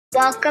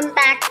Welcome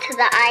back to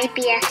the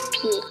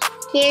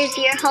IBFP. Here's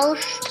your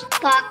host,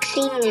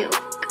 Boxing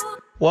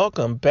Nuke.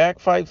 Welcome back,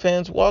 fight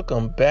fans.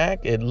 Welcome back.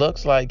 It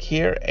looks like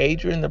here,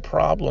 Adrien the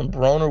Problem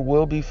Broner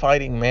will be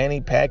fighting Manny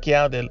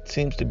Pacquiao. That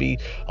seems to be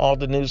all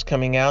the news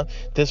coming out.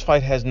 This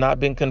fight has not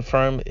been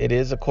confirmed. It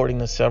is according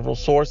to several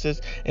sources,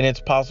 and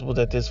it's possible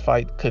that this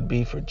fight could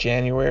be for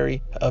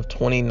January of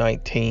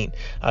 2019.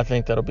 I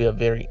think that'll be a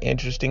very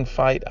interesting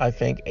fight. I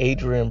think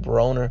Adrien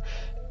Broner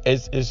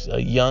is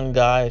a young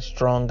guy, a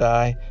strong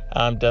guy,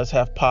 does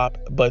have pop,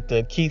 but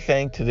the key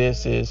thing to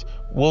this is,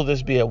 will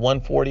this be at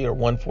 140 or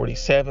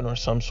 147 or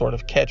some sort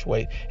of catch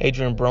weight?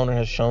 Adrien Broner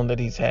has shown that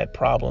he's had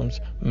problems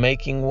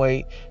making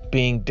weight,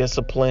 being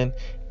disciplined,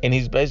 and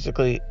he's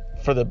basically,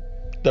 for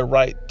the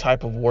right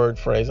type of word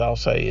phrase I'll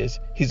say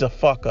is, he's a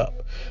fuck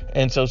up.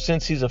 And so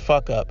since he's a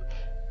fuck up,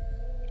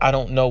 I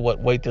don't know what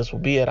weight this will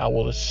be at. I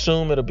will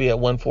assume it'll be at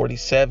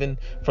 147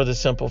 for the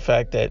simple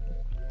fact that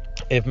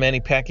if Manny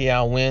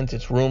Pacquiao wins,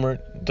 it's rumored,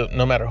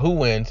 no matter who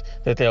wins,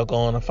 that they'll go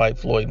on to fight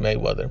Floyd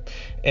Mayweather.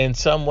 In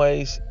some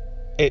ways,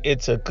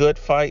 it's a good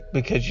fight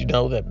because you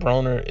know that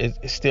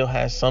Broner still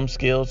has some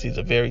skills. He's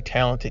a very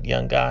talented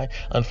young guy.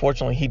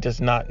 Unfortunately, he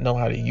does not know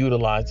how to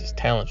utilize his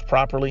talents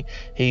properly.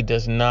 He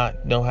does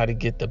not know how to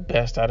get the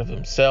best out of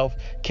himself.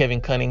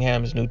 Kevin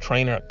Cunningham, his new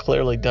trainer,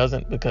 clearly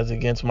doesn't, because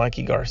against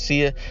Mikey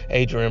Garcia,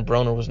 Adrien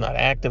Broner was not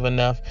active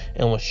enough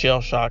and was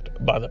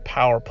shell-shocked by the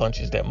power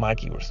punches that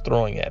Mikey was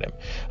throwing at him.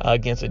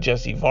 Against a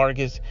Jesse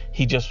Vargas,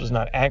 he just was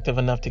not active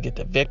enough to get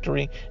the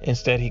victory.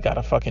 Instead, he got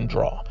a fucking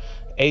draw.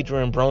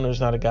 Adrien Broner is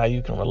not a guy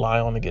you can rely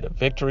on to get a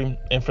victory,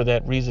 and for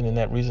that reason and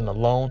that reason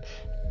alone,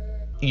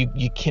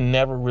 you can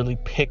never really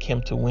pick him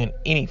to win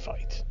any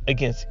fights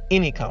against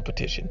any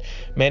competition.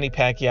 Manny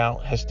Pacquiao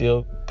has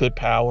still good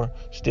power,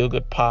 still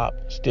good pop,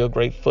 still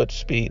great foot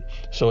speed.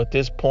 So at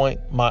this point,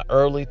 my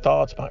early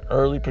thoughts, my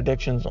early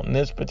predictions on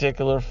this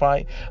particular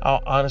fight,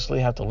 I'll honestly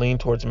have to lean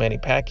towards Manny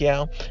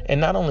Pacquiao, and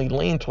not only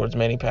lean towards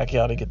Manny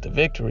Pacquiao to get the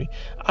victory,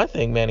 I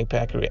think Manny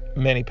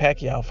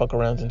Pacquiao fuck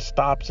around and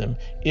stops him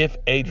if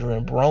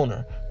Adrien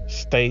Broner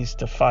stays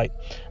to fight.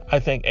 I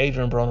think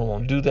Adrien Broner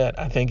won't do that.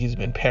 I think he's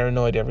been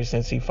paranoid ever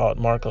since he fought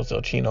Marcos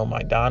El Chino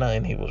Maidana,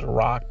 and he was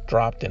rocked,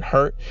 dropped, and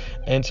hurt.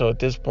 And so at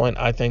this point,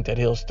 I think that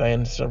he'll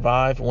stand and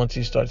survive once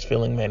he starts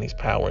feeling Manny's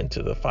power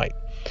into the fight.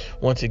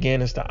 Once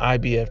again, it's the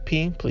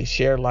IBFP. Please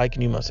share, like,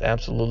 and you must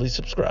absolutely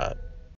subscribe.